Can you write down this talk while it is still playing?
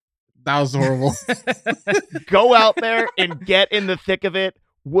That was horrible. Go out there and get in the thick of it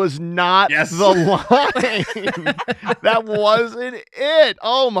was not the line. That wasn't it.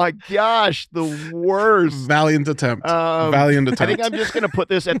 Oh my gosh, the worst. Valiant attempt. Valiant attempt. I think I'm just going to put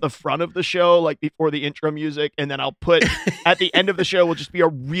this at the front of the show, like before the intro music, and then I'll put at the end of the show will just be a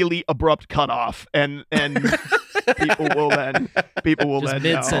really abrupt cutoff, and people will then just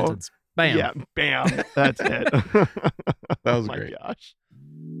mid-sentence. Bam. Yeah, bam. That's it. That was oh great. My gosh.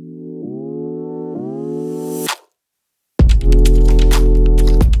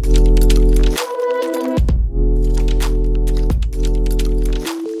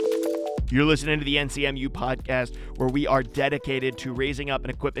 You're listening to the NCMU podcast, where we are dedicated to raising up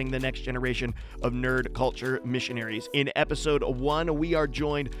and equipping the next generation of nerd culture missionaries. In episode 1, we are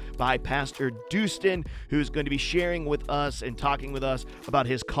joined by Pastor Doostyn, who's going to be sharing with us and talking with us about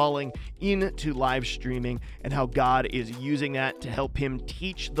his calling into live streaming and how God is using that to help him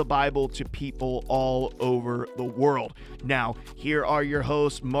teach the Bible to people all over the world. Now, here are your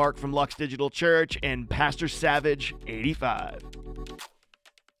hosts, Mark from Lux Digital Church and Pastor Savage 85.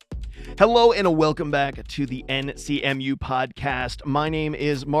 Hello and welcome back to the NCMU podcast. My name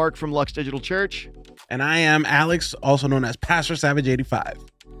is Mark from Lux Digital Church. And I am Alex, also known as Pastor Savage 85.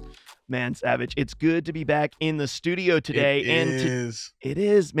 Man, Savage, it's good to be back in the studio today. It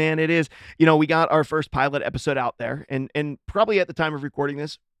is, man, it is. You know, we got our first pilot episode out there, and probably at the time of recording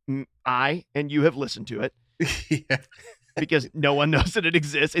this, I and you have listened to it. Yeah. Because no one knows that it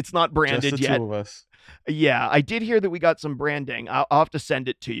exists. It's not branded Just the yet. two of us. Yeah, I did hear that we got some branding. I'll have to send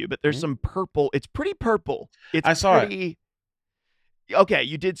it to you, but there's some purple. It's pretty purple. I saw it. Okay,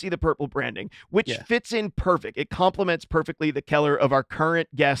 you did see the purple branding, which fits in perfect. It complements perfectly the color of our current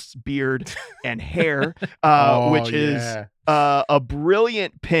guest's beard and hair, which is a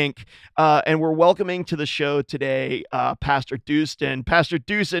brilliant pink. And we're welcoming to the show today Pastor Doostyn. Pastor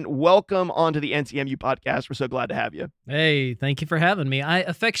Doostyn, welcome onto the NCMU podcast. We're so glad to have you. Hey, thank you for having me. I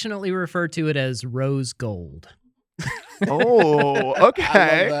affectionately refer to it as rose gold. Oh,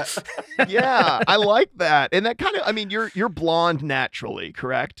 okay. I love that. Yeah, I like that. And that kind of, I mean, you're blonde naturally,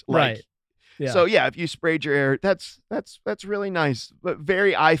 correct? Like, right. Yeah. So yeah, if you sprayed your hair, that's really nice, but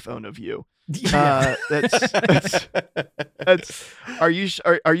very iPhone of you. Yeah. That's are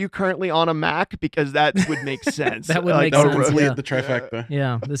you currently on a Mac? Because that would make sense. That would make sense. Complete the trifecta.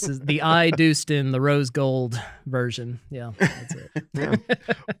 Yeah, this is the Doostyn, the rose gold version. Yeah, that's it. Yeah.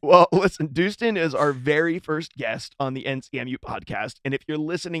 Well, listen, Doostyn is our very first guest on the NCMU podcast, and if you're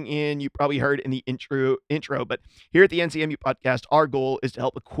listening in, you probably heard in the intro, but here at the NCMU podcast, our goal is to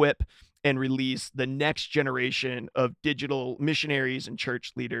help equip and release the next generation of digital missionaries and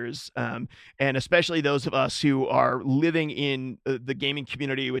church leaders, and especially those of us who are living in the gaming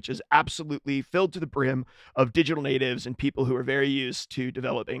community, which is absolutely filled to the brim of digital natives and people who are very used to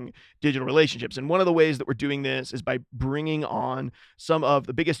developing digital relationships. And one of the ways that we're doing this is by bringing on some of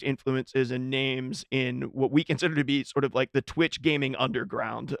the biggest influences and names in what we consider to be sort of like the Twitch gaming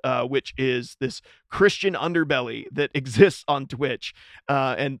underground, which is this Christian underbelly that exists on Twitch.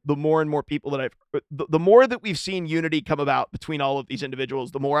 And the more and more people that the more that we've seen unity come about between all of these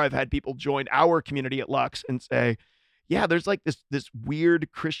individuals, the more I've had people join our community at Lux and say, yeah, there's like this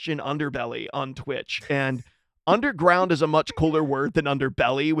weird Christian underbelly on Twitch, and underground is a much cooler word than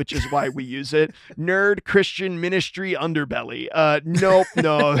underbelly, which is why we use it. Nerd Christian ministry underbelly. Nope,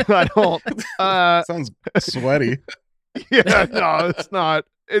 no, I don't. Sounds sweaty. Yeah, no, it's not.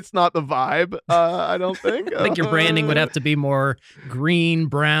 It's not the vibe, I don't think. I think your branding would have to be more green,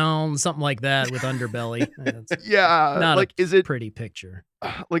 brown, something like that with underbelly. Yeah, not like a is it pretty picture?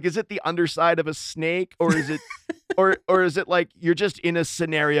 Like, is it the underside of a snake, or is it, or is it like you're just in a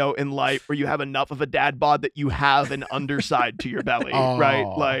scenario in life where you have enough of a dad bod that you have an underside to your belly, right?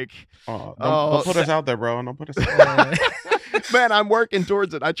 Like, don't put us out there, bro. Don't put us out there. Man, I'm working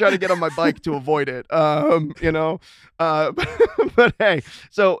towards it. I try to get on my bike to avoid it. But hey,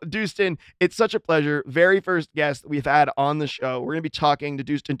 so Doostyn, it's such a pleasure. Very first guest that we've had on the show. We're going to be talking to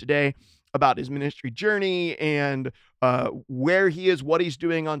Doostyn today about his ministry journey and where he is, what he's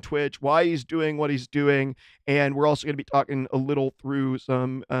doing on Twitch, why he's doing what he's doing. And we're also going to be talking a little through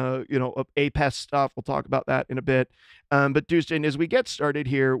some, APES stuff. We'll talk about that in a bit. But Doostyn, as we get started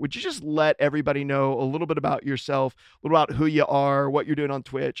here, would you just let everybody know a little bit about yourself, a little about who you are, what you're doing on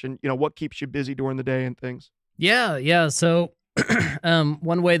Twitch, and, what keeps you busy during the day and things? Yeah. So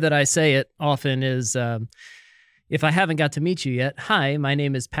one way that I say it often is, if I haven't got to meet you yet, hi, my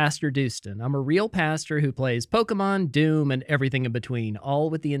name is Pastor Doostyn. I'm a real pastor who plays Pokemon, Doom, and everything in between, all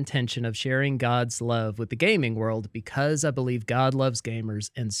with the intention of sharing God's love with the gaming world because I believe God loves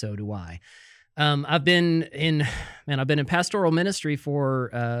gamers, and so do I. I've been in pastoral ministry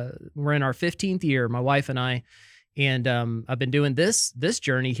for we're in our 15th year, my wife and I, and I've been doing this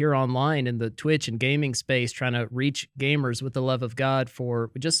journey here online in the Twitch and gaming space, trying to reach gamers with the love of God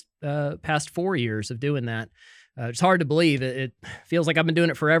for just past 4 years of doing that. It's hard to believe. It feels like I've been doing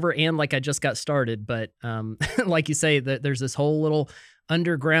it forever and like I just got started. But like you say, that there's this whole little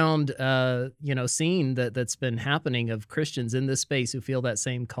underground, scene that's been happening of Christians in this space who feel that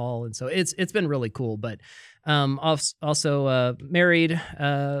same call. And so it's been really cool. But also married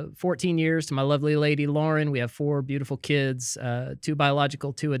 14 years to my lovely lady, Lauren. We have 4 beautiful kids, 2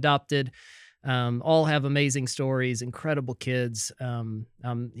 biological, 2 adopted. All have amazing stories, incredible kids. I'm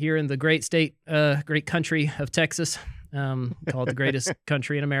here in the great country of Texas, called the greatest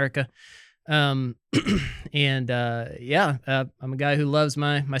country in America. I'm a guy who loves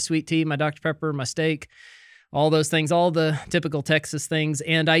my sweet tea, my Dr. Pepper, my steak, all those things, all the typical Texas things.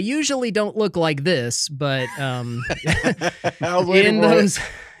 And I usually don't look like this, but in those,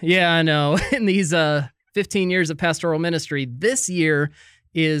 yeah, I know, in these 15 years of pastoral ministry, this year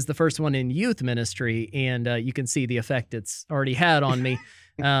is the first one in youth ministry, and you can see the effect it's already had on me.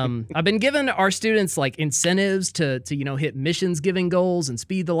 I've been giving our students like incentives to hit missions giving goals and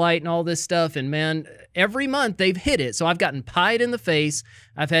speed the light and all this stuff. And man, every month they've hit it. So I've gotten pied in the face.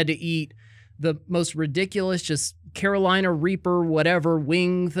 I've had to eat the most ridiculous, just Carolina Reaper, whatever,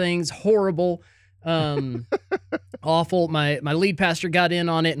 wing things, horrible, awful. My lead pastor got in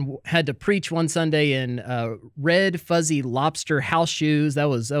on it and had to preach one Sunday in red fuzzy lobster house shoes. That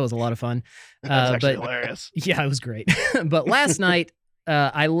was a lot of fun. That's actually hilarious. Yeah, it was great. But last night,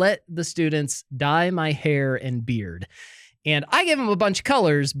 I let the students dye my hair and beard. And I gave them a bunch of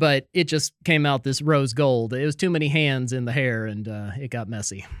colors, but it just came out this rose gold. It was too many hands in the hair, and it got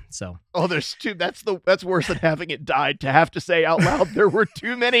messy. So, there's two. That's worse than having it dyed. To have to say out loud, there were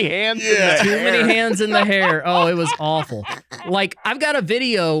too many hands. Many hands in the hair. Oh, it was awful. Like, I've got a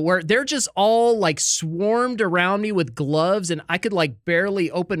video where they're just all like swarmed around me with gloves, and I could like barely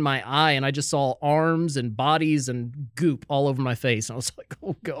open my eye, and I just saw arms and bodies and goop all over my face. And I was like,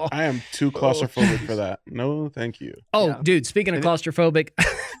 oh god, I am too claustrophobic for that. No, thank you. Oh, yeah. Dude, speaking of claustrophobic,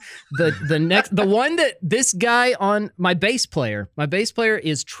 the one that this guy on my bass player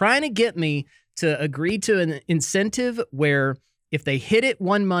is trying to get me to agree to an incentive where if they hit it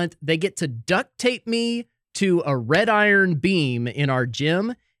 1 month, they get to duct tape me to a red iron beam in our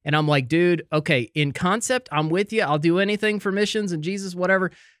gym. And I'm like, dude, okay, in concept, I'm with you. I'll do anything for missions and Jesus,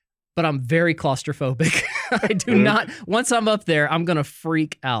 whatever. But I'm very claustrophobic. I do not. Once I'm up there, I'm going to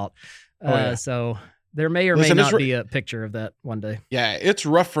freak out. So there may or may not be a picture of that one day. Yeah, it's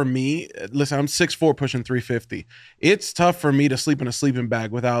rough for me. Listen, I'm 6'4", pushing 350. It's tough for me to sleep in a sleeping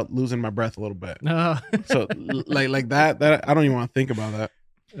bag without losing my breath a little bit. So like that I don't even want to think about that.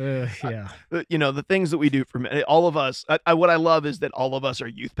 Yeah. The things that we do for all of us, what I love is that all of us are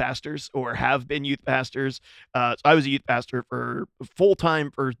youth pastors or have been youth pastors. So I was a youth pastor for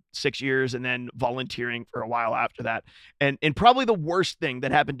full-time for 6 years and then volunteering for a while after that. And probably the worst thing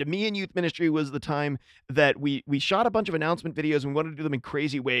that happened to me in youth ministry was the time that we shot a bunch of announcement videos and we wanted to do them in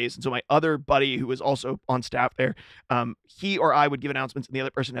crazy ways. And so my other buddy who was also on staff there, he or I would give announcements and the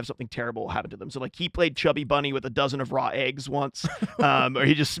other person have something terrible happen to them. So like he played Chubby Bunny with a dozen of raw eggs once, or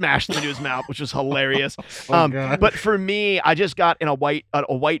he just smashed them into his mouth, which was hilarious. But for me, I just got in a white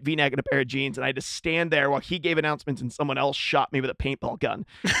V-neck and a pair of jeans, and I had to stand there while he gave announcements and someone else shot me with a paintball gun.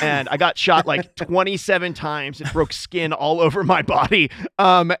 And I got shot like 27 times. It broke skin all over my body.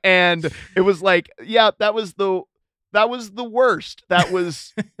 And it was like, yeah, that was the worst. That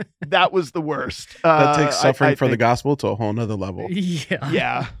was the worst. That takes suffering for the gospel to a whole nother level.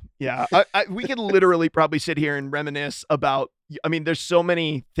 Yeah. Yeah. We could literally probably sit here and reminisce about, there's so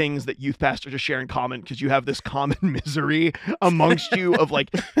many things that youth pastors just share in common because you have this common misery amongst you of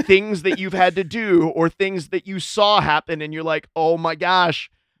like things that you've had to do or things that you saw happen. And you're like, oh my gosh,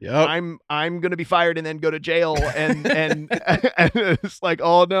 yep. I'm going to be fired and then go to jail. And it's like,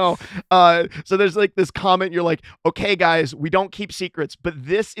 oh no. So there's like this comment. You're like, okay, guys, we don't keep secrets, but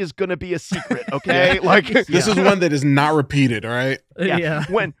this is going to be a secret. Okay. Like this is one that is not repeated. All right. Yeah.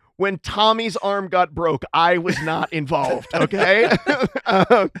 When Tommy's arm got broke, I was not involved. Okay.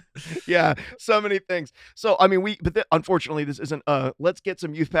 Yeah. So many things. So, unfortunately this isn't let's get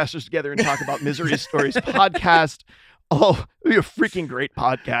some youth pastors together and talk about misery stories podcast. Oh, it'd be a freaking great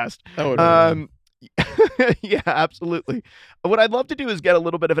podcast. Yeah, absolutely. What I'd love to do is get a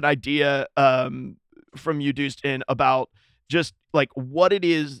little bit of an idea from you, Doostyn, about just like what it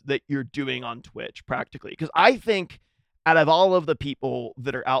is that you're doing on Twitch practically. Because I think out of all of the people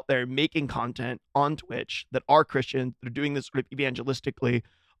that are out there making content on Twitch that are Christians, that are doing this sort of evangelistically,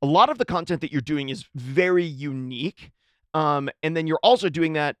 a lot of the content that you're doing is very unique. And then you're also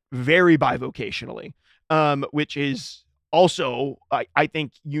doing that very bivocationally, which is also, I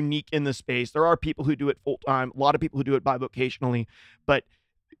think, unique in the space. There are people who do it full time, a lot of people who do it bivocationally, but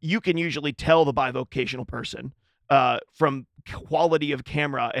you can usually tell the bivocational person from quality of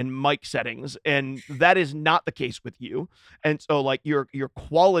camera and mic settings, and that is not the case with you. And so like your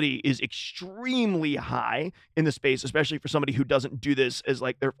quality is extremely high in the space, especially for somebody who doesn't do this as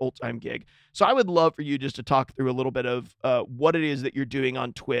like their full-time gig. So I would love for you just to talk through a little bit of what it is that you're doing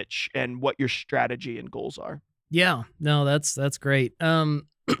on Twitch and what your strategy and goals are. Yeah, no, that's great.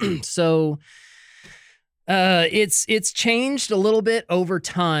 So it's changed a little bit over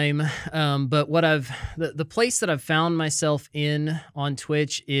time, but what the place that I've found myself in on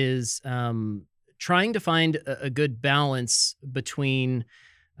Twitch is trying to find a good balance between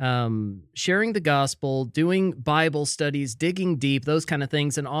sharing the gospel, doing Bible studies, digging deep, those kind of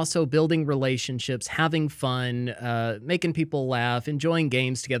things, and also building relationships, having fun, making people laugh, enjoying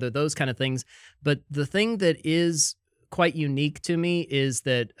games together, those kind of things. But the thing that is quite unique to me is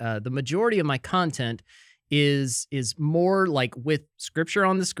that the majority of my content is more like with scripture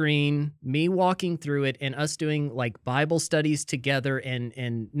on the screen, me walking through it, and us doing like Bible studies together,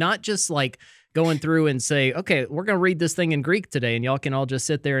 and not just like going through and say, okay, we're going to read this thing in Greek today, and y'all can all just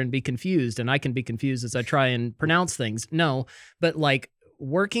sit there and be confused, and I can be confused as I try and pronounce things. No, but like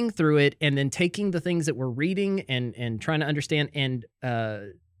working through it and then taking the things that we're reading and trying to understand and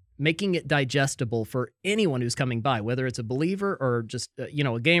making it digestible for anyone who's coming by, whether it's a believer or just,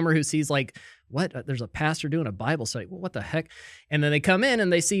 a gamer who sees like, what, there's a pastor doing a Bible study. Well, what the heck? And then they come in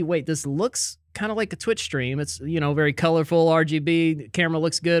and they see, wait, this looks kind of like a Twitch stream. It's, very colorful, RGB, the camera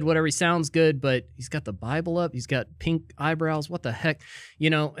looks good, whatever, he sounds good, but he's got the Bible up. He's got pink eyebrows. What the heck?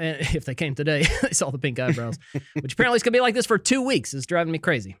 And if they came today, they saw the pink eyebrows, which apparently is going to be like this for 2 weeks. It's driving me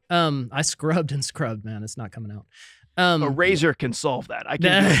crazy. I scrubbed and scrubbed, man. It's not coming out. A razor can solve that. We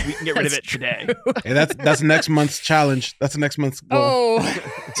can get rid of it today. Hey, that's next month's challenge. That's next month's goal. Oh,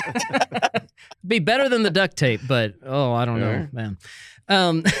 be better than the duct tape, but I don't know, man.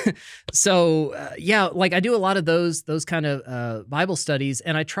 Like I do a lot of those kind of Bible studies,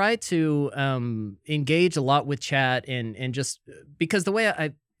 and I try to engage a lot with chat and just because the way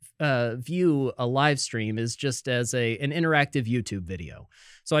I view a live stream is just as an interactive YouTube video.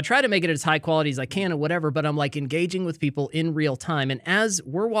 So I try to make it as high quality as I can or whatever, but I'm like engaging with people in real time. And as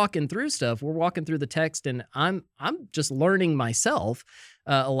we're walking through stuff, we're walking through the text, and I'm just learning myself.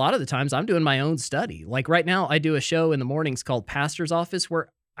 A lot of the times I'm doing my own study. Like right now I do a show in the mornings called Pastor's Office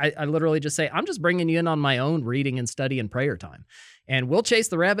where I literally just say, I'm just bringing you in on my own reading and study and prayer time. And we'll chase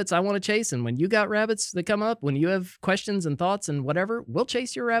the rabbits I want to chase. And when you got rabbits that come up, when you have questions and thoughts and whatever, we'll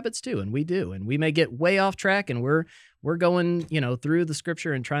chase your rabbits too. And we do. And we may get way off track, and we're going, through the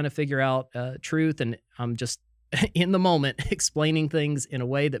scripture and trying to figure out truth. And I'm just in the moment explaining things in a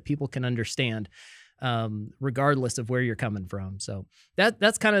way that people can understand, regardless of where you're coming from. So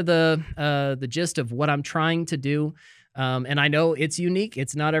that's kind of the gist of what I'm trying to do. And I know it's unique.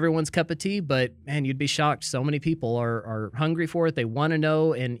 It's not everyone's cup of tea, but man, you'd be shocked. So many people are hungry for it. They want to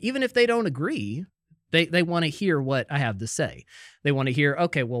know. And even if they don't agree, they want to hear what I have to say. They want to hear,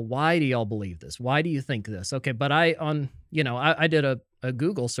 okay, well, why do y'all believe this? Why do you think this? Okay, but I did a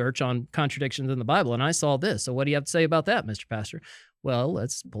Google search on contradictions in the Bible, and I saw this. So what do you have to say about that, Mr. Pastor? Well,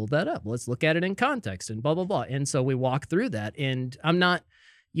 let's pull that up. Let's look at it in context and blah, blah, blah. And so we walk through that, and I'm not,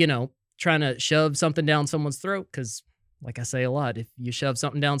 trying to shove something down someone's throat, because like I say a lot, if you shove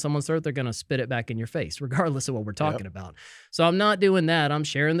something down someone's throat, they're going to spit it back in your face, regardless of what we're talking about. So I'm not doing that. I'm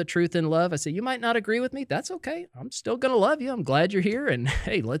sharing the truth in love. I say, you might not agree with me. That's okay. I'm still going to love you. I'm glad you're here. And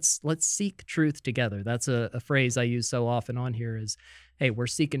hey, let's seek truth together. That's a phrase I use so often on here is, hey, we're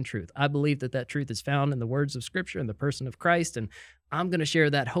seeking truth. I believe that truth is found in the words of Scripture and the person of Christ. And I'm going to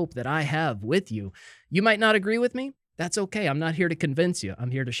share that hope that I have with you. You might not agree with me. That's okay. I'm not here to convince you. I'm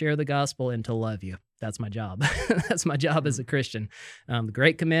here to share the gospel and to love you. That's my job. That's my job as a Christian. The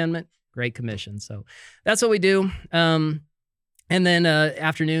Great Commandment, Great Commission. So that's what we do. And then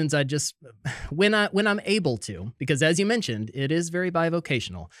afternoons, I just, when I'm able to, because as you mentioned, it is very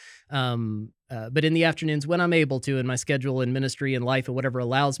bivocational. But in the afternoons, when I'm able to, in my schedule and ministry and life and whatever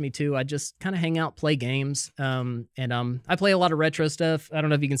allows me to, I just kind of hang out, play games. And I play a lot of retro stuff. I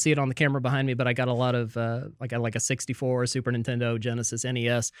don't know if you can see it on the camera behind me, but I got a lot of, like a 64, Super Nintendo, Genesis,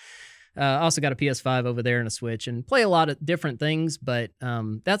 NES. I also got a PS5 over there and a Switch, and play a lot of different things, but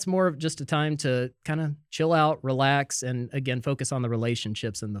that's more of just a time to kind of chill out, relax, and again, focus on the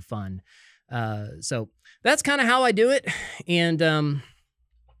relationships and the fun. So that's kind of how I do it. And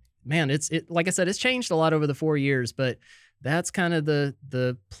man, it like I said, it's changed a lot over the 4 years, but that's kind of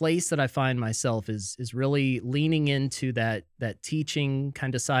the place that I find myself is really leaning into that teaching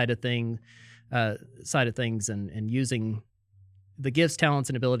kind of side of things, and using the gifts, talents,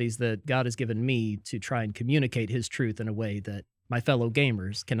 and abilities that God has given me to try and communicate His truth in a way that my fellow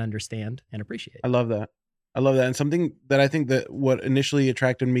gamers can understand and appreciate. I love that. I love that. And something that I think that what initially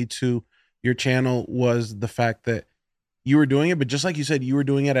attracted me to your channel was the fact that you were doing it, but just like you said, you were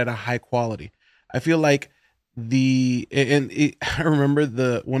doing it at a high quality. I feel like I remember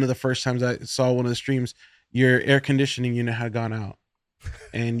one of the first times I saw one of the streams, your air conditioning unit had gone out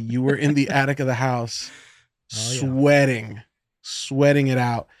and you were in the attic of the house sweating it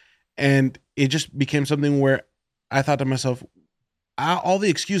out. And it just became something where I thought to myself, all the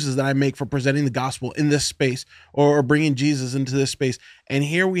excuses that I make for presenting the gospel in this space or bringing Jesus into this space. And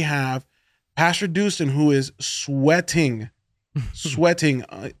here we have Pastor Doostyn, who is sweating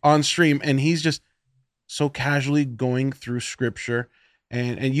on stream. And he's just so casually going through scripture.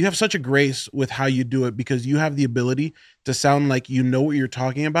 And you have such a grace with how you do it, because you have the ability to sound like you know what you're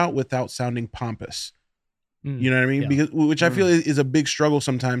talking about without sounding pompous. You know what I mean? Yeah. Which I feel is a big struggle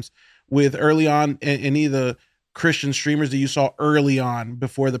sometimes with early on any of the Christian streamers that you saw early on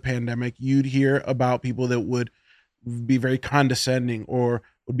before the pandemic. You'd hear about people that would be very condescending or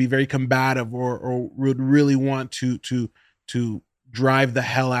would be very combative or would really want to drive the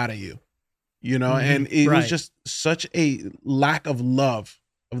hell out of you, you know? And it was just such a lack of love,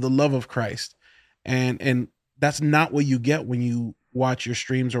 of the love of Christ. And that's not what you get when you watch your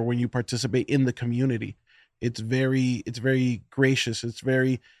streams or when you participate in the community. It's very gracious. It's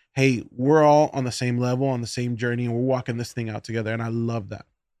very, hey, we're all on the same level, on the same journey, and we're walking this thing out together. And I love that.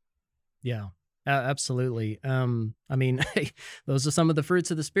 Yeah, absolutely. I mean, those are some of the fruits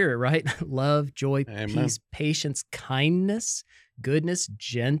of the Spirit, right? Love, joy, peace, patience, kindness, goodness,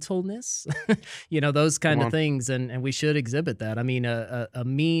 gentleness, those kind of things. And we should exhibit that. I mean, a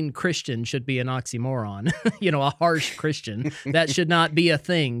mean Christian should be an oxymoron, a harsh Christian. That should not be a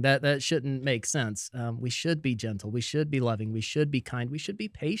thing. That shouldn't make sense. We should be gentle. We should be loving. We should be kind. We should be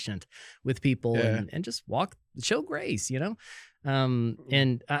patient with people and just show grace,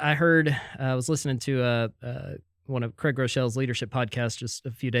 And I heard, I was listening to one of Craig Rochelle's leadership podcasts just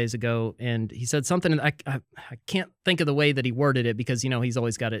a few days ago, and he said something, and I can't think of the way that he worded it because, he's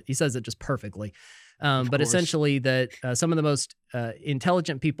always got it. He says it just perfectly. But essentially that some of the most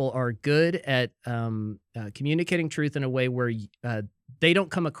intelligent people are good at communicating truth in a way where they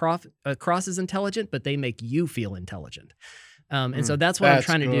don't come across as intelligent, but they make you feel intelligent. And so that's what I'm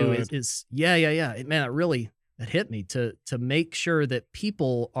trying to do is man, it hit me to make sure that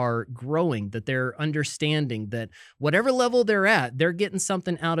people are growing, that they're understanding that whatever level they're at, they're getting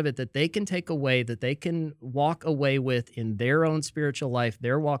something out of it that they can take away, that they can walk away with in their own spiritual life,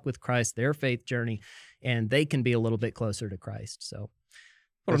 their walk with Christ, their faith journey, and they can be a little bit closer to Christ. So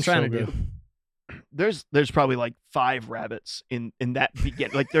what I'm trying to do. There's probably like 5 rabbits in that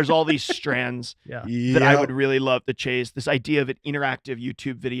begin. Like there's all these strands that I would really love to chase. This idea of an interactive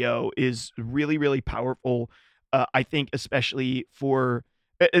YouTube video is really, really powerful. I think especially for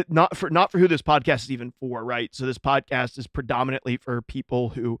not for who this podcast is even for, right? So this podcast is predominantly for people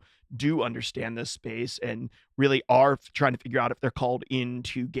who do understand this space and really are trying to figure out if they're called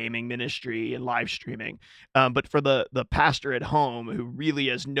into gaming ministry and live streaming. But for the pastor at home who really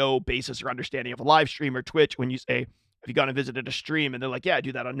has no basis or understanding of a live stream or Twitch, when you say, have you gone and visited a stream? And they're like, yeah, I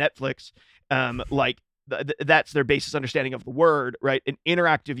do that on Netflix. That's their basis understanding of the word, right? An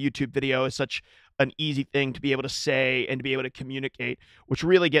interactive YouTube video is such an easy thing to be able to say and to be able to communicate, which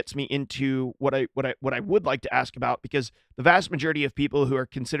really gets me into what I would like to ask about, because the vast majority of people who are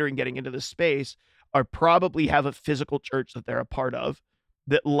considering getting into this space are probably have a physical church that they're a part of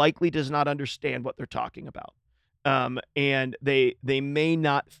that likely does not understand what they're talking about. And they may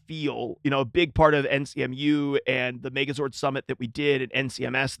not feel, a big part of NCMU and the Megazord Summit that we did at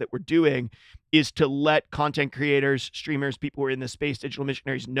NCMS that we're doing is to let content creators, streamers, people who are in this space, digital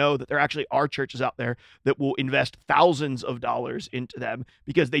missionaries know that there actually are churches out there that will invest thousands of dollars into them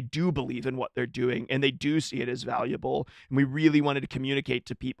because they do believe in what they're doing and they do see it as valuable. And we really wanted to communicate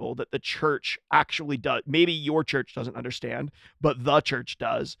to people that the church actually does. Maybe your church doesn't understand, but the church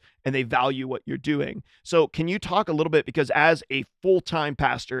does, and they value what you're doing. So can you talk a little bit, because as a full-time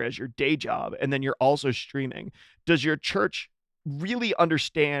pastor, as your day job, and then you're also streaming, does your church really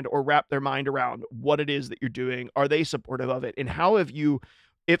understand or wrap their mind around what it is that you're doing? Are they supportive of it? And how have you,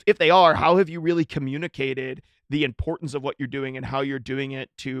 if they are, how have you really communicated the importance of what you're doing and how you're doing it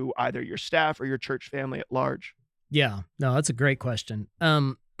to either your staff or your church family at large? Yeah, no, that's a great question.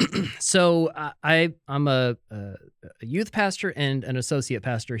 So I'm a youth pastor and an associate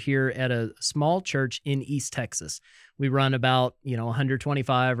pastor here at a small church in East Texas. We run about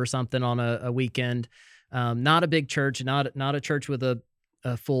 125 or something on a weekend. Not a big church, not a church with a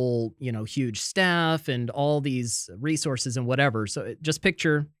full huge staff and all these resources and whatever. So just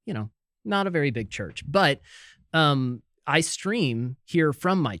picture not a very big church, but I stream here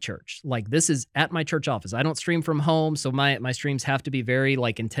from my church. Like this is at my church office. I don't stream from home, so my streams have to be very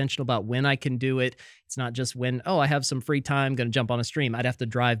like intentional about when I can do it. It's not just when I have some free time, going to jump on a stream. I'd have to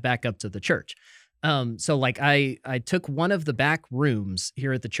drive back up to the church. So like I took one of the back rooms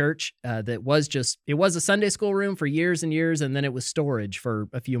here at the church that it was a Sunday school room for years and years, and then it was storage for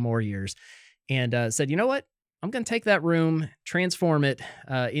a few more years, and said, you know what, I'm going to take that room, transform it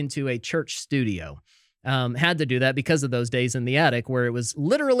into a church studio. Had to do that because of those days in the attic where it was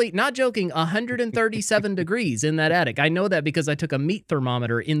literally, not joking, 137 degrees in that attic. I know that because I took a meat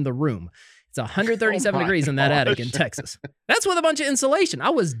thermometer in the room. It's 137 degrees in that attic in Texas. That's with a bunch of insulation.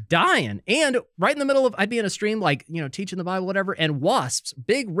 I was dying. And right in the middle of, I'd be in a stream like, teaching the Bible, whatever, and wasps,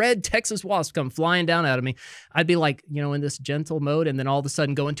 big red Texas wasps come flying down out of me. I'd be like, in this gentle mode, and then all of a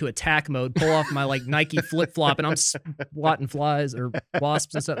sudden go into attack mode, pull off my like Nike flip-flop, and I'm swatting flies or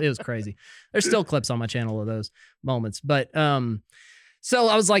wasps and stuff. It was crazy. There's still clips on my channel of those moments. But so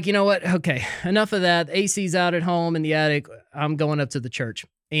I was like, you know what? Okay, enough of that. AC's out at home in the attic. I'm going up to the church.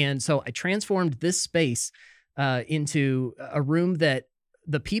 And so I transformed this space into a room that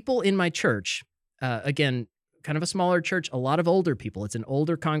the people in my church, again, kind of a smaller church, a lot of older people. It's an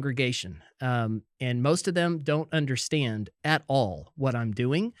older congregation. And most of them don't understand at all what I'm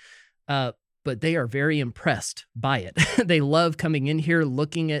doing, but they are very impressed by it. They love coming in here,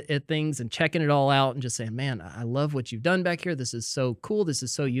 looking at things and checking it all out and just saying, man, I love what you've done back here. This is so cool. This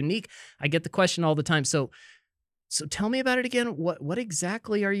is so unique. I get the question all the time. So tell me about it again. What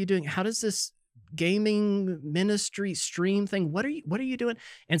exactly are you doing? How does this gaming ministry stream thing? What are you doing?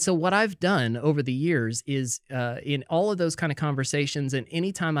 And so what I've done over the years is in all of those kind of conversations, and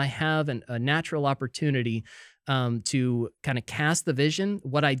anytime I have a natural opportunity to kind of cast the vision,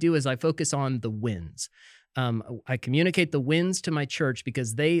 what I do is I focus on the wins. I communicate the wins to my church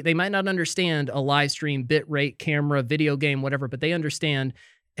because they might not understand a live stream, bit rate, camera, video game, whatever, but they understand,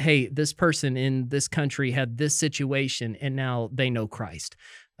 hey, this person in this country had this situation and now they know Christ.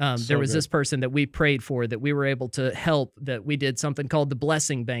 There was this person that we prayed for, that we were able to help, that we did something called the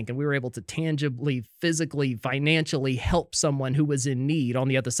Blessing Bank, and we were able to tangibly, physically, financially help someone who was in need on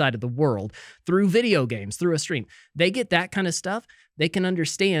the other side of the world through video games, through a stream. They get that kind of stuff. They can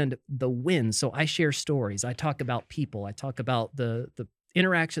understand the wins. So I share stories. I talk about people. I talk about the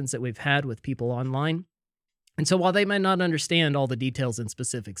interactions that we've had with people online. And so while they might not understand all the details and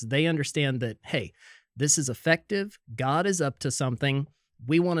specifics, they understand that, hey, this is effective. God is up to something.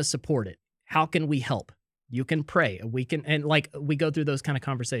 We want to support it. How can we help? You can pray. We go through those kind of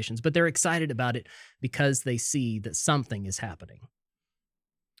conversations, but they're excited about it because they see that something is happening.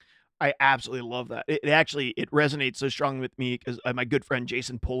 I absolutely love that. It resonates so strongly with me because my good friend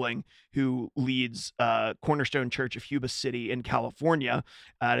Jason Pulling, who leads Cornerstone Church of Yuba City in California,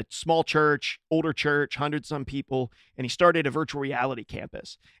 a small church, older church, 100-some people, and he started a virtual reality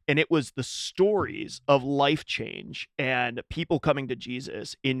campus. And it was the stories of life change and people coming to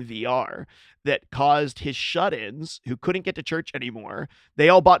Jesus in VR that caused his shut-ins, who couldn't get to church anymore. They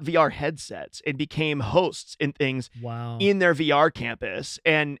all bought VR headsets and became hosts and things in their VR campus.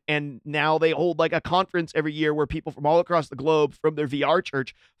 And now they hold like a conference every year where people from all across the globe from their VR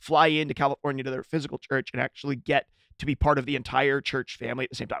church fly into California to their physical church and actually get to be part of the entire church family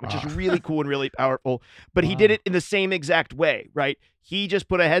at the same time, which is really cool and really powerful. But he did it in the same exact way, right? He just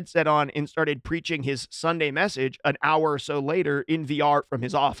put a headset on and started preaching his Sunday message an hour or so later in VR from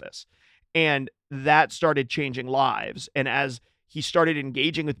his office. And that started changing lives. And as he started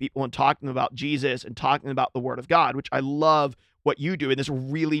engaging with people and talking about Jesus and talking about the Word of God, which I love what you do in this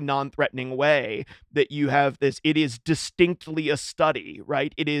really non-threatening way, that you have this, it is distinctly a study,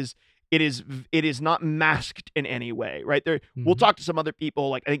 right? It is not masked in any way, right? We'll talk to some other people,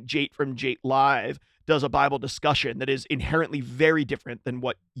 like I think Jate from Jate Live does a Bible discussion that is inherently very different than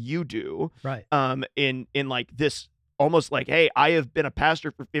what you do. Right. In like this, almost like, hey, I have been a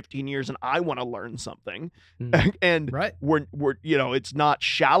pastor for 15 years and I want to learn something. And we're it's not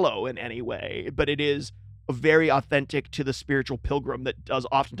shallow in any way, but it is very authentic to the spiritual pilgrim that does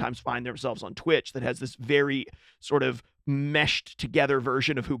oftentimes find themselves on Twitch, that has this very sort of meshed together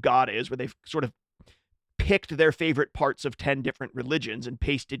version of who God is, where they've sort of picked their favorite parts of 10 different religions and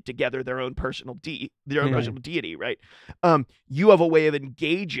pasted together their own personal deity, right? You have a way of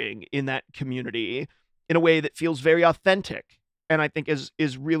engaging in that community in a way that feels very authentic and I think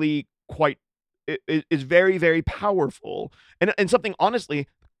is really quite is very, very powerful, and something honestly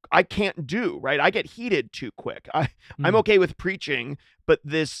I can't do, right? I get heated too quick. I'm Mm. okay with preaching, but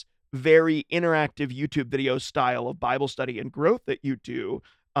this very interactive YouTube video style of Bible study and growth that you do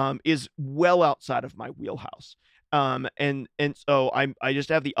is well outside of my wheelhouse. And so I just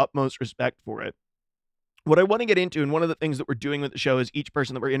have the utmost respect for it. What I want to get into, and one of the things that we're doing with the show is each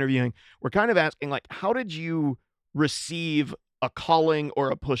person that we're interviewing, we're kind of asking like, how did you receive a calling or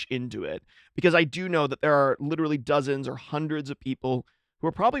a push into it? Because I do know that there are literally dozens or hundreds of people who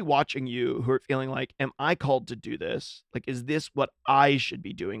are probably watching you who are feeling like, am I called to do this? Like, is this what I should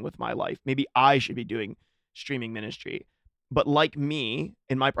be doing with my life? Maybe I should be doing streaming ministry. But like me,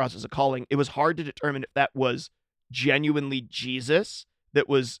 in my process of calling, it was hard to determine if that was genuinely Jesus that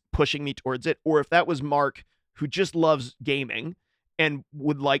was pushing me towards it, or if that was Mark who just loves gaming and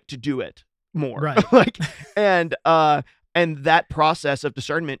would like to do it more. Right. Like, and that process of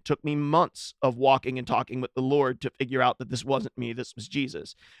discernment took me months of walking and talking with the Lord to figure out that this wasn't me, this was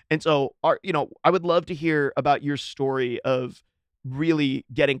Jesus. And so, I would love to hear about your story of really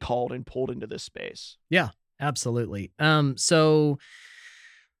getting called and pulled into this space. Yeah, absolutely. So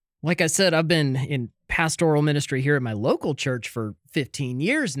like I said, I've been in pastoral ministry here at my local church for 15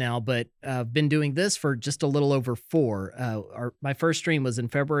 years now, but I've been doing this for just a little over 4. My first stream was in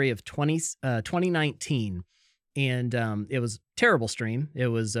February of 2019. And it was a terrible stream. It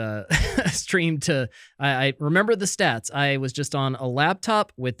was streamed to, I remember the stats. I was just on a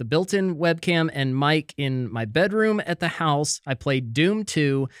laptop with the built-in webcam and mic in my bedroom at the house. I played Doom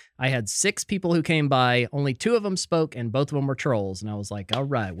 2. I had 6 people who came by. Only 2 of them spoke, and both of them were trolls. And I was like, all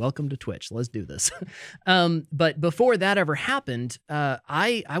right, welcome to Twitch. Let's do this. But before that ever happened,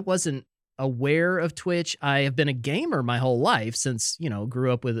 I wasn't aware of Twitch. I have been a gamer my whole life since,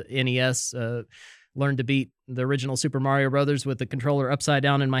 grew up with NES, learned to beat the original Super Mario Brothers with the controller upside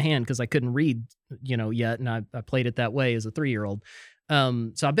down in my hand because I couldn't read, yet. And I played it that way as a 3-year-old.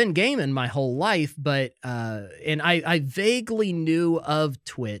 So I've been gaming my whole life, but, and I vaguely knew of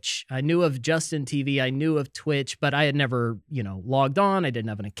Twitch. I knew of Justin TV. I knew of Twitch, but I had never, logged on. I didn't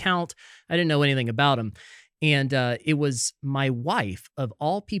have an account. I didn't know anything about him. And it was my wife, of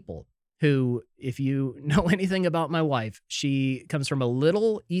all people, who, if you know anything about my wife, she comes from a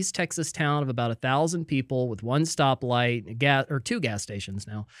little East Texas town of about 1,000 people with 1 stoplight, 2 gas stations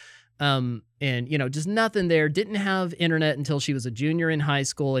now. And, just nothing there. Didn't have internet until she was a junior in high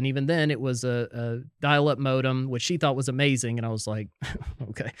school. And even then it was a dial-up modem, which she thought was amazing. And I was like,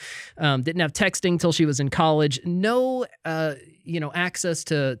 okay. Didn't have texting till she was in college. No, access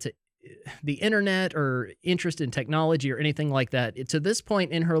to the internet or interest in technology or anything like that. To this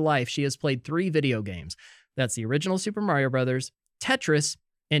point in her life, she has played 3 video games. That's the original Super Mario Brothers, Tetris,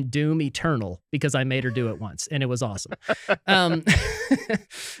 and Doom Eternal, because I made her do it once, and it was awesome.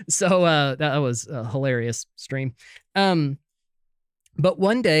 So that was a hilarious stream. But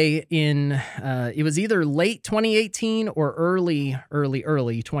one day it was either late 2018 or early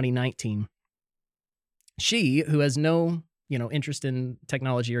 2019, she, who has no interest in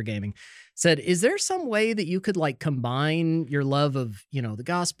technology or gaming, said, is there some way that you could combine your love of, the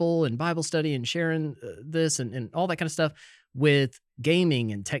gospel and Bible study and sharing this and all that kind of stuff with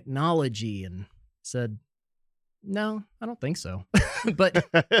gaming and technology? And said, no, I don't think so. But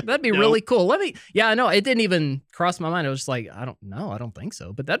that'd be really cool. I know it didn't even cross my mind. I was just like, I don't think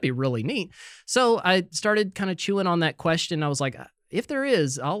so, but that'd be really neat. So I started kind of chewing on that question. I was like, if there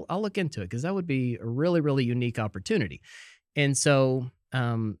is, I'll look into it, because that would be a really, really unique opportunity. And so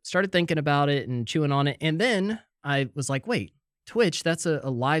started thinking about it and chewing on it. And then I was like, wait, Twitch, that's a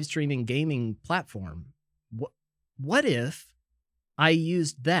live streaming gaming platform. What if I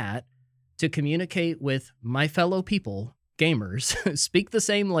used that to communicate with my fellow people, gamers, speak the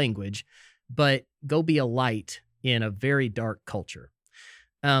same language, but go be a light in a very dark culture?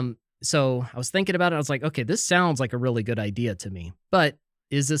 So I was thinking about it. I was like, okay, this sounds like a really good idea to me, but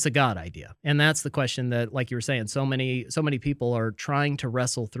is this a God idea? And that's the question that, like you were saying, so many people are trying to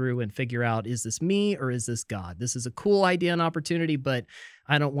wrestle through and figure out, is this me or is this God? This is a cool idea and opportunity, but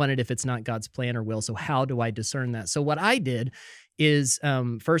I don't want it if it's not God's plan or will. So how do I discern that? So what I did is,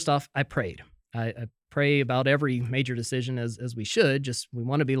 first off, I prayed. I pray about every major decision as we should. Just, we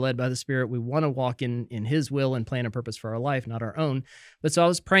want to be led by the Spirit. We want to walk in His will and plan and purpose for our life, not our own. But so I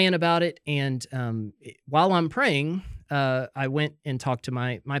was praying about it. And while I'm praying, I went and talked to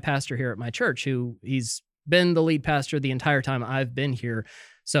my pastor here at my church, who he's been the lead pastor the entire time I've been here.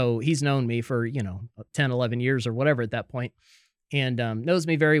 So he's known me for, 10, 11 years or whatever at that point, and knows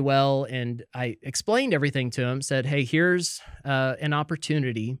me very well. And I explained everything to him, said, hey, here's an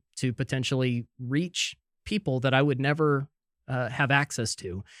opportunity to potentially reach people that I would never have access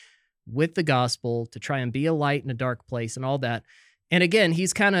to with the gospel to try and be a light in a dark place and all that. And again,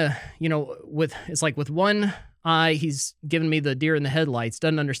 he's kind of, it's like with one eye, he's giving me the deer in the headlights,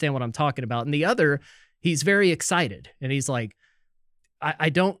 doesn't understand what I'm talking about. And the other, he's very excited. And he's like, I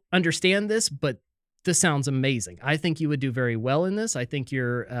don't understand this, but this sounds amazing. I think you would do very well in this. I think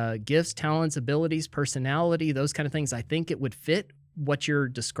your gifts, talents, abilities, personality, those kind of things, I think it would fit what you're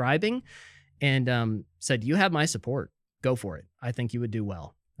describing. And said, you have my support. Go for it. I think you would do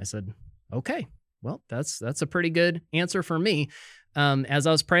well. I said, okay, well, that's a pretty good answer for me. As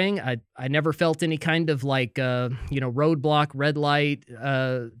I was praying, I never felt any kind of like, roadblock, red light,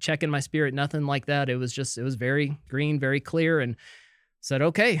 check in my spirit, nothing like that. It was very green, very clear, and said,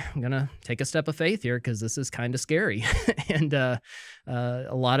 okay, I'm going to take a step of faith here because this is kind of scary. And a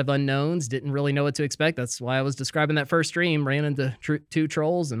lot of unknowns, didn't really know what to expect. That's why I was describing that first stream, ran into two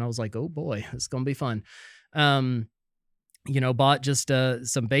trolls, and I was like, oh boy, this is going to be fun. Bought just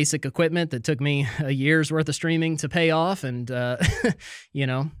some basic equipment that took me a year's worth of streaming to pay off. And,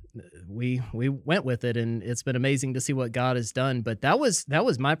 we went with it, and it's been amazing to see what God has done. But that was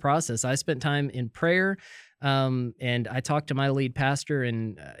my process. I spent time in prayer. And I talked to my lead pastor,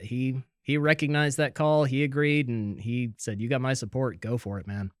 and he recognized that call. He agreed, and he said, you got my support. Go for it,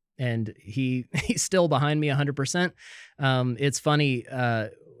 man. And he's still behind me 100%. It's funny.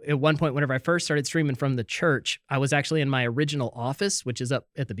 At one point, whenever I first started streaming from the church, I was actually in my original office, which is up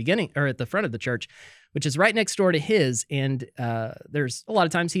at the beginning or at the front of the church, which is right next door to his. And there's a lot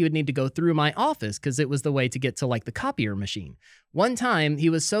of times he would need to go through my office because it was the way to get to like the copier machine. One time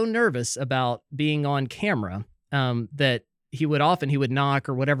he was so nervous about being on camera that he would knock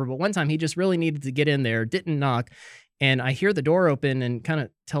or whatever. But one time he just really needed to get in there, didn't knock. And I hear the door open and kind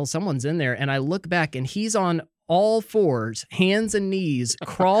of tell someone's in there. And I look back, and he's on all fours, hands and knees,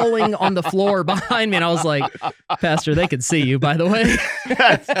 crawling on the floor behind me. And I was like, Pastor, they could see you, by the way.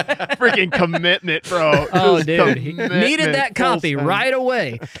 That's freaking commitment, bro. Oh, dude. He needed that copy right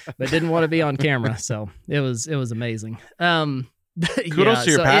away, but didn't want to be on camera. So it was amazing. Kudos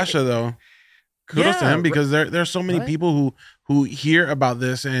to your pastor, though. Kudos to him, because there's so many people who hear about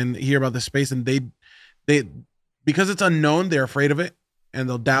this and hear about the space, and they because it's unknown, they're afraid of it, and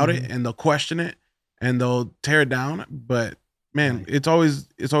they'll doubt it, and they'll question it, and they'll tear it down. But man, it's always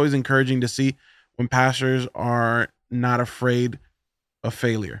encouraging to see when pastors are not afraid of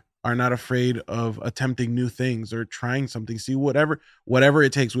failure, are not afraid of attempting new things or trying something. See, whatever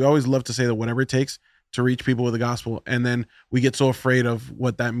it takes. We always love to say that whatever it takes to reach people with the gospel, and then we get so afraid of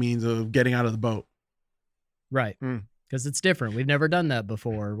what that means of getting out of the boat. Right. Because it's different. We've never done that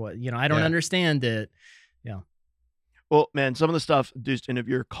before. I don't understand it. Yeah. Well, man, some of the stuff, Doostyn, of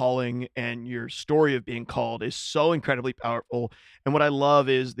your calling and your story of being called is so incredibly powerful. And what I love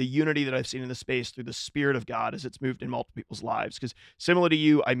is the unity that I've seen in the space through the Spirit of God as it's moved in multiple people's lives. Because similar to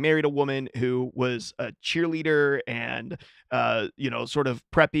you, I married a woman who was a cheerleader and, sort of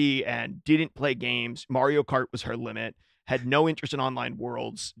preppy and didn't play games. Mario Kart was her limit. Had no interest in online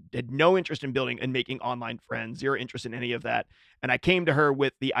worlds, had no interest in building and making online friends, zero interest in any of that. And I came to her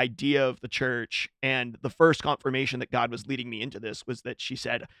with the idea of the church, and the first confirmation that God was leading me into this was that she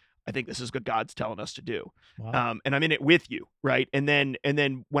said, I think this is what God's telling us to do. Wow. And I'm in it with you, right? And then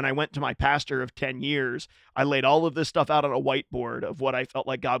when I went to my pastor of 10 years, I laid all of this stuff out on a whiteboard of what I felt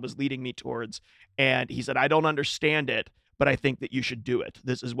like God was leading me towards. And he said, I don't understand it, but I think that you should do it.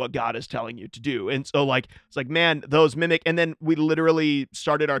 This is what God is telling you to do. And so it's like, man, those mimic. And then we literally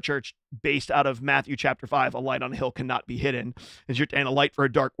started our church based out of Matthew chapter 5, a light on a hill cannot be hidden. And a light for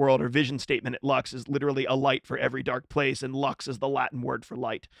a dark world, or vision statement at Lux is literally a light for every dark place. And Lux is the Latin word for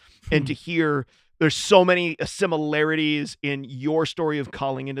light. And to hear there's so many similarities in your story of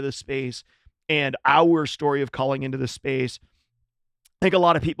calling into this space and our story of calling into this space. I think a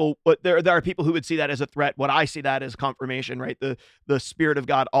lot of people, there are people who would see that as a threat. What I see that as confirmation, right? The Spirit of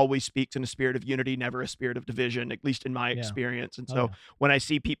God always speaks in a spirit of unity, never a spirit of division, at least in my experience. And so when I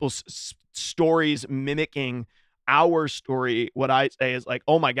see people's stories mimicking our story, what I say is like,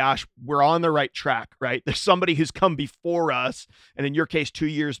 oh my gosh, we're on the right track, right? There's somebody who's come before us, and in your case, 2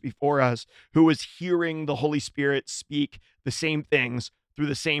 years before us, who was hearing the Holy Spirit speak the same things through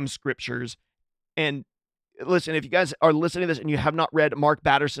the same scriptures. And listen, if you guys are listening to this and you have not read Mark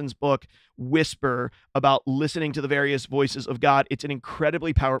Batterson's book, Whisper, about listening to the various voices of God, it's an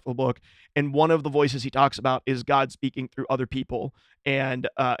incredibly powerful book. And one of the voices he talks about is God speaking through other people. And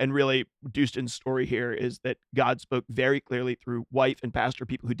really, Doostyn's story here is that God spoke very clearly through wife and pastor,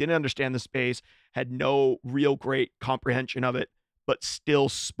 people who didn't understand the space, had no real great comprehension of it, but still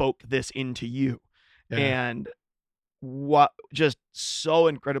spoke this into you. Yeah. And what just so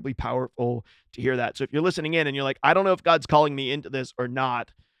incredibly powerful to hear that. So if you're listening in and you're like, I don't know if God's calling me into this or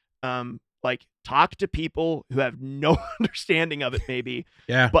not, like talk to people who have no understanding of it maybe,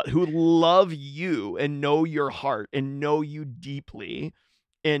 Yeah. but who love you and know your heart and know you deeply,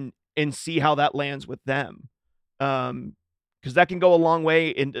 and see how that lands with them. Because that can go a long way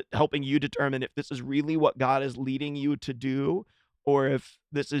in helping you determine if this is really what God is leading you to do, or if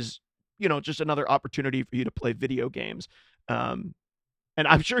this is, just another opportunity for you to play video games. And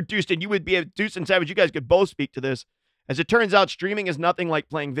I'm sure Doostyn Savage, you guys could both speak to this. As it turns out, streaming is nothing like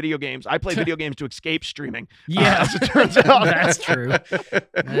playing video games. I play video games to escape streaming. Yeah, as it turns out. That's true.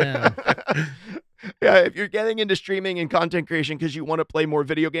 Yeah. Yeah, if you're getting into streaming and content creation because you want to play more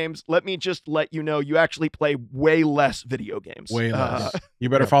video games, let me just let you know you actually play way less video games. Way less. You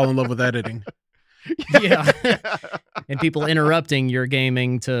better fall in love with editing. Yeah. And people interrupting your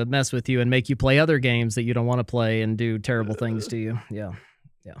gaming to mess with you and make you play other games that you don't want to play and do terrible things to you. Yeah.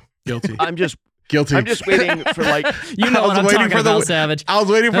 Guilty. Guilty. I'm just waiting for what I'm talking about, Savage. I was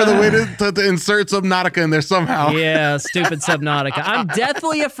waiting for the way to insert Subnautica in there somehow. Yeah, stupid Subnautica. I'm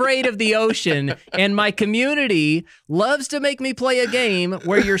deathly afraid of the ocean, and my community loves to make me play a game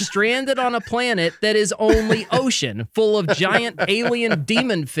where you're stranded on a planet that is only ocean, full of giant alien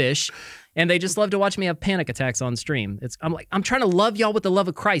demon fish. And they just love to watch me have panic attacks on stream. I'm trying to love y'all with the love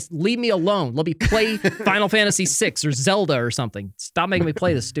of Christ. Leave me alone. Let me play Final Fantasy VI or Zelda or something. Stop making me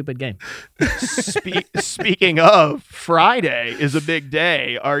play this stupid game. Speaking of, Friday is a big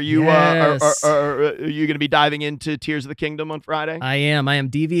day. Are you Yes. are you going to be diving into Tears of the Kingdom on Friday? I am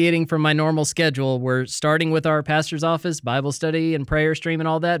deviating from my normal schedule. We're starting with our pastor's office, Bible study and prayer stream and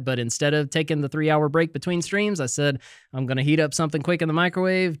all that. But instead of taking the 3-hour break between streams, I said, I'm going to heat up something quick in the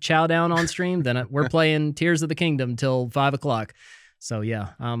microwave, chow down on stream. Then we're playing Tears of the Kingdom till 5 o'clock. So yeah,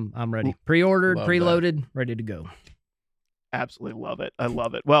 I'm ready. Pre-ordered, preloaded, ready to go. Absolutely love it. I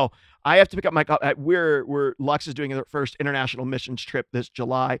love it. Well, I have to pick up my copy. Lux is doing their first international missions trip this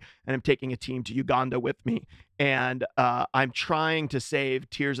July, and I'm taking a team to Uganda with me. And I'm trying to save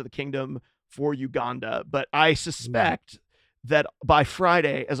Tears of the Kingdom for Uganda, but I suspect that by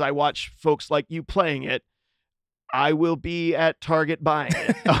Friday, as I watch folks like you playing it, I will be at Target buying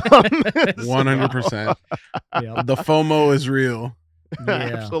it. 100%. Yeah. The FOMO is real.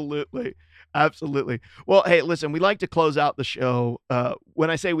 Yeah. Absolutely. Well, hey, listen, we like to close out the show. When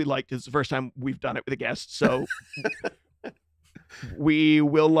I say we like, it's the first time we've done it with a guest, so we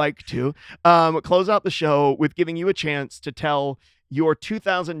will like to close out the show with giving you a chance to tell your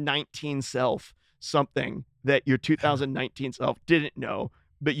 2019 self something that your 2019 self didn't know,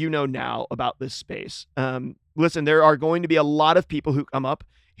 but you know now about this space. Listen, there are going to be a lot of people who come up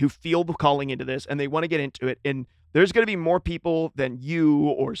who feel the calling into this and they want to get into it. And there's going to be more people than you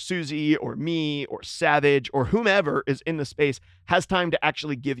or Susie or me or Savage or whomever is in the space has time to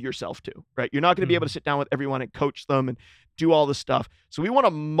actually give yourself to, right? You're not going to be able to sit down with everyone and coach them and do all this stuff. So we want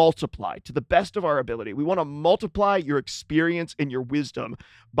to multiply to the best of our ability. We want to multiply your experience and your wisdom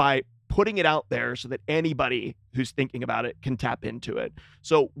by putting it out there so that anybody who's thinking about it can tap into it.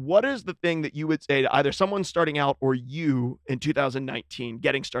 So what is the thing that you would say to either someone starting out or you in 2019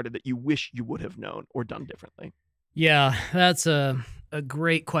 getting started that you wish you would have known or done differently? Yeah, that's a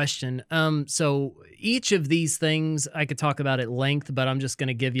great question. So each of these things I could talk about at length, but I'm just going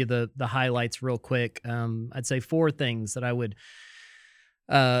to give you the highlights real quick. I'd say 4 things that I would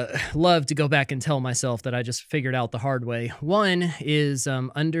love to go back and tell myself that I just figured out the hard way. One is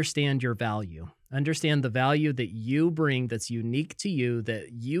understand your value. Understand the value that you bring that's unique to you,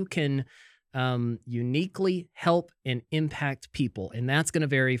 that you can uniquely help and impact people. And that's going to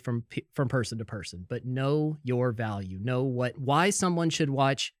vary from person to person, but know your value. Know why someone should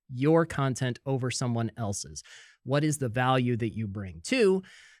watch your content over someone else's. What is the value that you bring? 2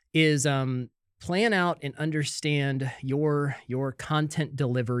 is plan out and understand your content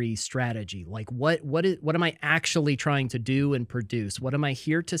delivery strategy. Like what am I actually trying to do and produce? What am I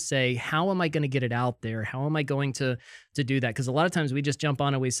here to say? How am I going to get it out there? How am I going to do that? Because a lot of times we just jump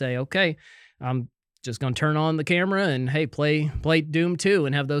on and we say, okay, I'm just going to turn on the camera and hey, play Doom 2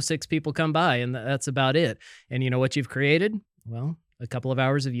 and have those 6 people come by, and that's about it. And you know what you've created? Well, a couple of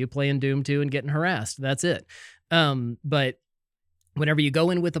hours of you playing Doom 2 and getting harassed. That's it. But whenever you go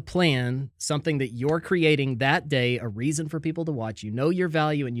in with a plan, something that you're creating that day, a reason for people to watch, you know your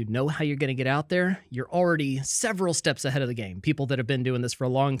value and you know how you're going to get out there, you're already several steps ahead of the game. People that have been doing this for a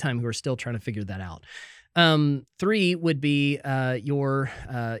long time who are still trying to figure that out. 3 would be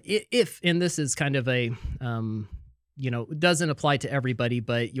if, and this is kind of a it doesn't apply to everybody,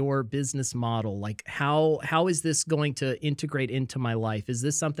 but your business model, like how is this going to integrate into my life? Is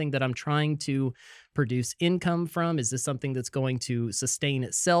this something that I'm trying to produce income from? Is this something that's going to sustain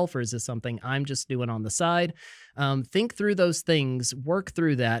itself, or is this something I'm just doing on the side? Think through those things, work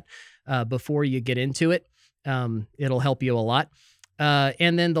through that before you get into it. It'll help you a lot.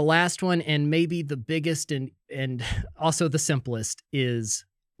 And then the last one, and maybe the biggest and also the simplest, is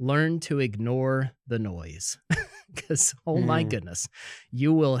learn to ignore the noise. Because, oh my goodness,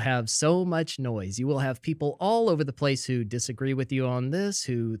 you will have so much noise. You will have people all over the place who disagree with you on this,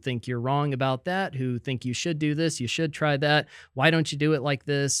 who think you're wrong about that, who think you should do this, you should try that. Why don't you do it like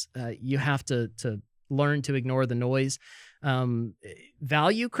this? You have to learn to ignore the noise.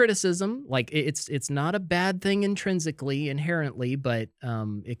 Value criticism, like it's not a bad thing intrinsically, inherently, but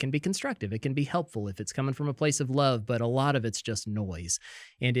it can be constructive. It can be helpful if it's coming from a place of love, but a lot of it's just noise.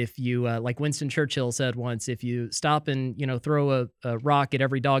 And if you, like Winston Churchill said once, if you stop and, throw a rock at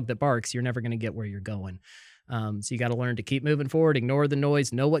every dog that barks, you're never going to get where you're going. So you got to learn to keep moving forward, ignore the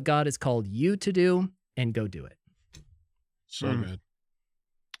noise, know what God has called you to do, and go do it. So good.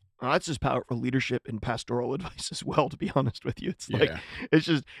 That's just powerful leadership and pastoral advice as well, to be honest with you. It's like,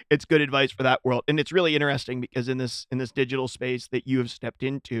 Yeah. it's good advice for that world. And it's really interesting because in this digital space that you have stepped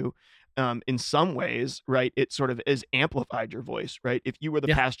into, in some ways, right, it sort of is amplified your voice, right? If you were the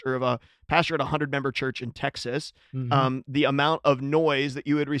Yeah. pastor at a 100-member church in Texas, Mhm. the amount of noise that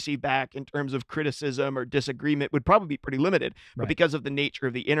you would receive back in terms of criticism or disagreement would probably be pretty limited. But Right. because of the nature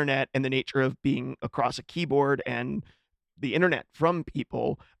of the internet and the nature of being across a keyboard and the internet from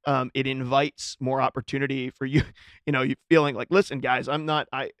people, it invites more opportunity for you, you feeling like, listen, guys,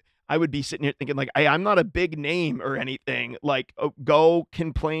 I would be sitting here thinking like, I'm not a big name or anything. Like, oh, go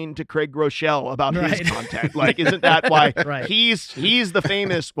complain to Craig Rochelle about his Right. content. Like, isn't that why Right. he's the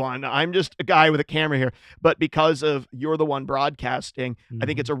famous one? I'm just a guy with a camera here. But because of you're the one broadcasting, I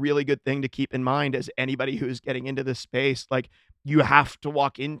think Mhm. it's a really good thing to keep in mind as anybody who's getting into this space. Like, you have to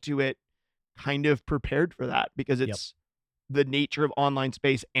walk into it kind of prepared for that because Yep. it's the nature of online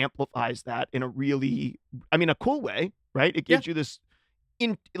space amplifies that in a really, a cool way, right? It Yeah. gives you this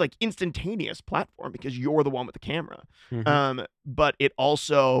instantaneous platform because you're the one with the camera. Mhm. But it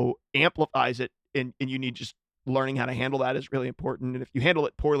also amplifies it, and you need just learning how to handle that is really important. And if you handle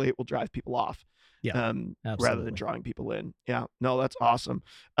it poorly, it will drive people off. Yeah. Rather than Absolutely. drawing people in. Yeah. No, that's awesome.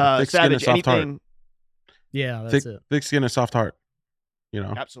 Thick skin and Savage, soft heart. anything? Yeah, Thick that's it. thick skin and soft heart.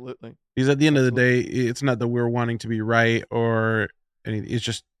 Absolutely. Because at the end of the Absolutely. day, it's not that we're wanting to be right or anything. It's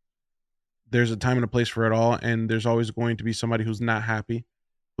just there's a time and a place for it all, and there's always going to be somebody who's not happy,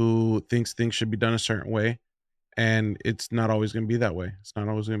 who thinks things should be done a certain way, and it's not always going to be that way. It's not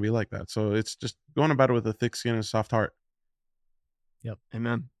always going to be like that. So it's just going about it with a thick skin and a soft heart. Yep.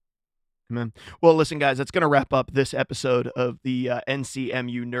 Amen. Amen. Well, listen, guys, that's going to wrap up this episode of the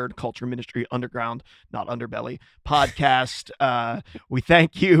NCMU Nerd Culture Ministry Underground, not Underbelly podcast. We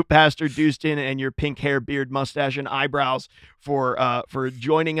thank you, Pastor Doostyn, and your pink hair, beard, mustache, and eyebrows for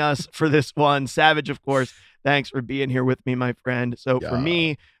joining us for this one. Savage, of course, thanks for being here with me, my friend. So for Yeah.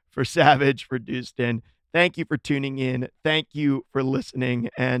 me, for Savage, for Doostyn, thank you for tuning in. Thank you for listening.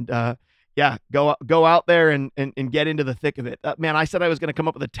 And yeah, go out there and get into the thick of it. Man, I said I was going to come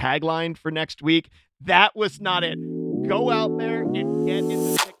up with a tagline for next week. That was not it. Go out there and get in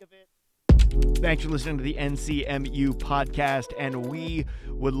the thick of it. Thanks for listening to the NCMU podcast, and we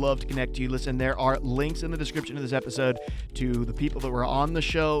would love to connect to you. Listen, there are links in the description of this episode to the people that were on the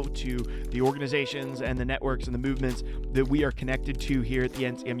show, to the organizations and the networks and the movements that we are connected to here at the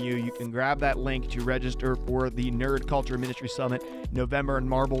NCMU. You can grab that link to register for the Nerd Culture Ministry Summit, November in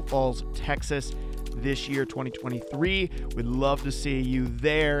Marble Falls, Texas, this year, 2023. We'd love to see you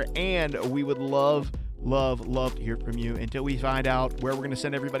there, and we would love to hear from you. Until we find out where we're going to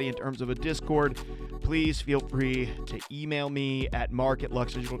send everybody in terms of a Discord, please feel free to email me at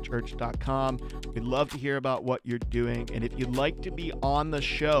mark@luxdigitalchurch.com. We'd love to hear about what you're doing. And if you'd like to be on the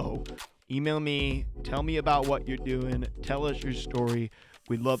show, email me, tell me about what you're doing, tell us your story.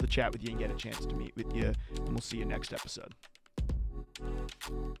 We'd love to chat with you and get a chance to meet with you. And we'll see you next episode.